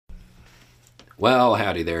Well,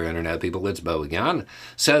 howdy there, Internet people. It's Bo again.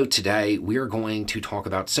 So today we are going to talk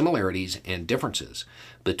about similarities and differences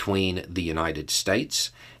between the United States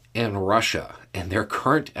and Russia and their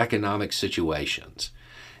current economic situations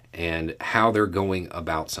and how they're going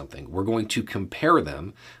about something. We're going to compare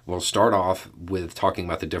them. We'll start off with talking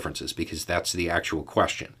about the differences because that's the actual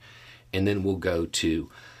question. And then we'll go to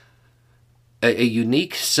a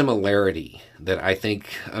unique similarity that I think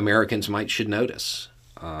Americans should notice.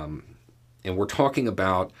 And we're talking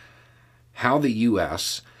about how the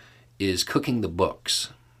U.S. is cooking the books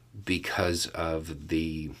because of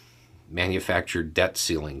the manufactured debt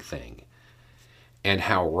ceiling thing, and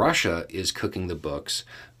how Russia is cooking the books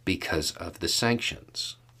because of the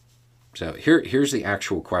sanctions. So here's the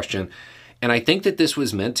actual question. And I think that this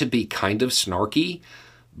was meant to be kind of snarky,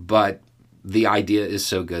 but the idea is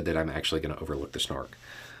so good that I'm actually going to overlook the snark.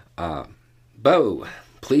 Bo,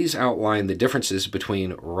 please outline the differences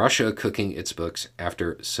between Russia cooking its books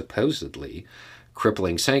after supposedly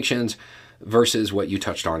crippling sanctions versus what you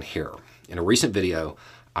touched on here. In a recent video,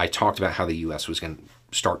 I talked about how the U.S. was going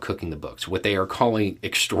to start cooking the books, what they are calling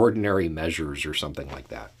extraordinary measures or something like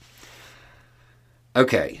that.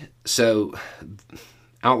 Okay, so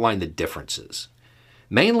outline the differences.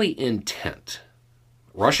 Mainly intent.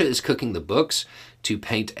 Russia is cooking the books to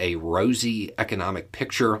paint a rosy economic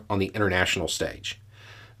picture on the international stage.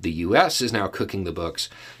 The U.S. is now cooking the books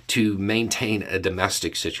to maintain a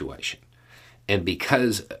domestic situation. And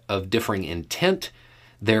because of differing intent,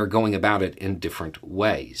 they're going about it in different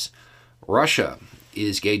ways. Russia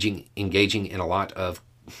is engaging in a lot of,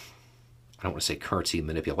 I don't want to say currency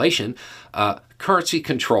manipulation, currency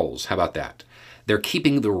controls. How about that? They're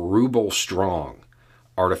keeping the ruble strong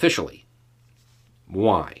artificially.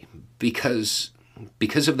 Why? Because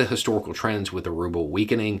of the historical trends with the ruble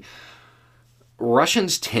weakening,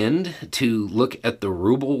 Russians tend to look at the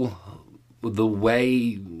ruble the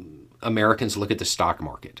way Americans look at the stock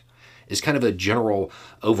market, is kind of a general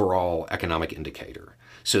overall economic indicator.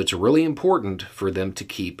 So it's really important for them to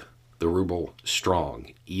keep the ruble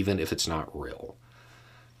strong, even if it's not real.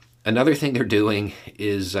 Another thing they're doing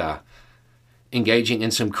is engaging in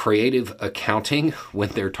some creative accounting when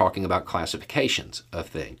they're talking about classifications of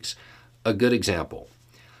things. A good example,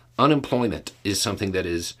 unemployment is something that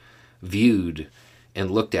is viewed and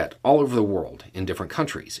looked at all over the world in different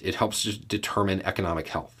countries. It helps to determine economic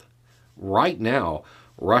health. Right now,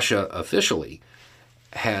 Russia officially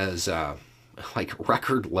has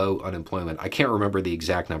record low unemployment. I can't remember the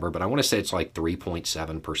exact number, but I want to say it's like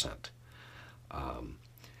 3.7%.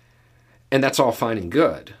 And that's all fine and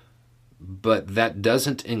good, but that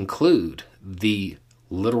doesn't include the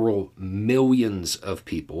literal millions of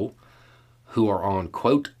people who are on,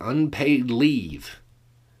 quote, unpaid leave.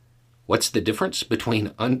 What's the difference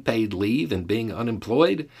between unpaid leave and being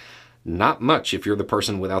unemployed? Not much if you're the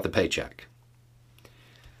person without the paycheck.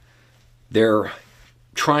 They're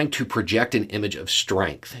trying to project an image of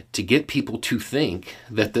strength to get people to think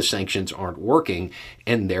that the sanctions aren't working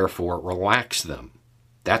and therefore relax them.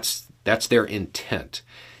 That's their intent.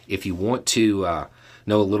 If you want to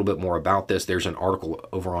know a little bit more about this, there's an article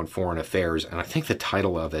over on Foreign Affairs, and I think the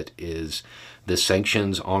title of it is "The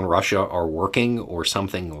Sanctions on Russia Are Working" or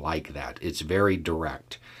something like that. It's very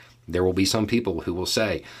direct. There will be some people who will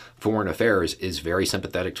say Foreign Affairs is very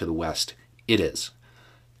sympathetic to the West. It is.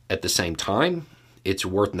 At the same time, it's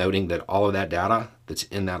worth noting that all of that data that's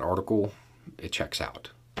in that article, it checks out.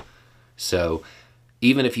 So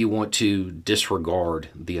even if you want to disregard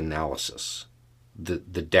the analysis, the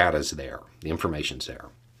data's there, the information's there.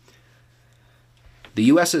 The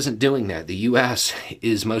U.S. isn't doing that. The U.S.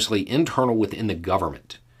 is mostly internal within the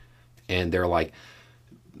government. And they're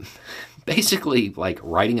basically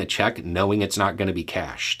writing a check knowing it's not going to be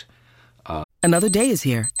cashed. Another day is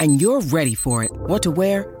here, and you're ready for it. What to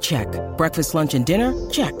wear? Check. Breakfast, lunch, and dinner?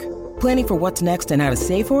 Check. Planning for what's next and how to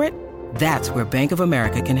save for it? That's where Bank of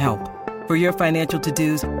America can help. For your financial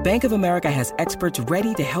to-dos, Bank of America has experts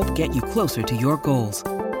ready to help get you closer to your goals.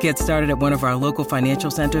 Get started at one of our local financial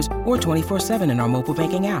centers or 24/7 in our mobile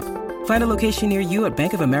banking app. Find a location near you at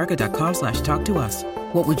bankofamerica.com/talktous.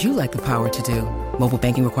 What would you like the power to do? Mobile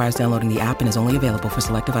banking requires downloading the app and is only available for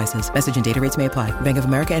select devices. Message and data rates may apply. Bank of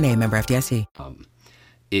America N.A., member FDIC.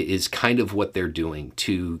 It is kind of what they're doing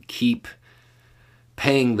to keep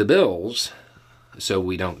paying the bills so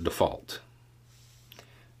we don't default.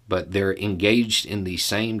 But they're engaged in the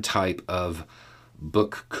same type of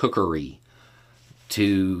book cookery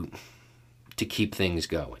to keep things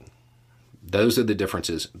going. Those are the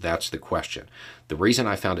differences. That's the question. The reason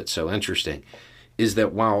I found it so interesting is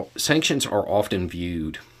that while sanctions are often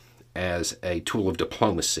viewed as a tool of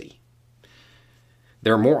diplomacy,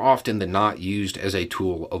 They're more often than not used as a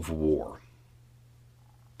tool of war.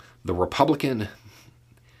 The Republican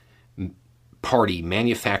Party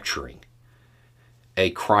manufacturing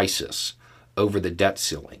a crisis over the debt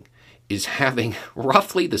ceiling is having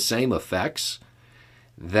roughly the same effects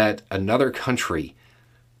that another country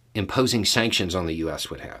imposing sanctions on the U.S.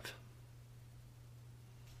 would have.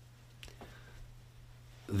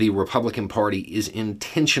 The Republican Party is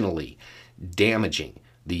intentionally damaging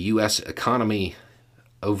the U.S. economy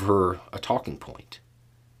over a talking point.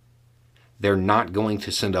 They're not going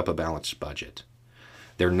to send up a balanced budget.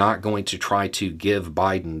 They're not going to try to give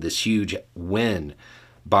Biden this huge win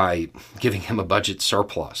by giving him a budget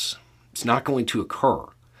surplus. It's not going to occur.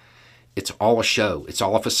 It's all a show. It's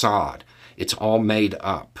all a facade. It's all made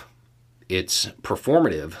up. It's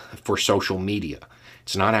performative for social media.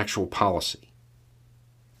 It's not actual policy.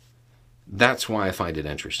 That's why I find it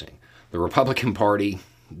interesting. The Republican Party,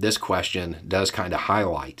 this question does kind of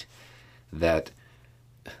highlight that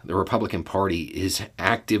the Republican Party is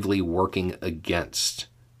actively working against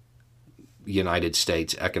United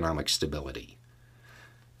States economic stability.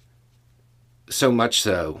 So much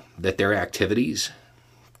so that their activities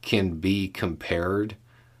can be compared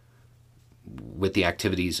with the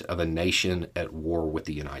activities of a nation at war with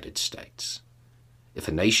the United States. If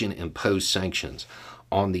a nation imposed sanctions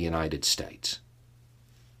on the United States,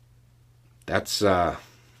 it's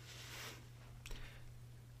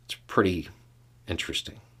pretty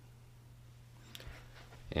interesting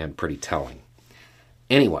and pretty telling.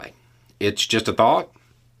 Anyway, it's just a thought.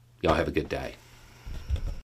 Y'all have a good day.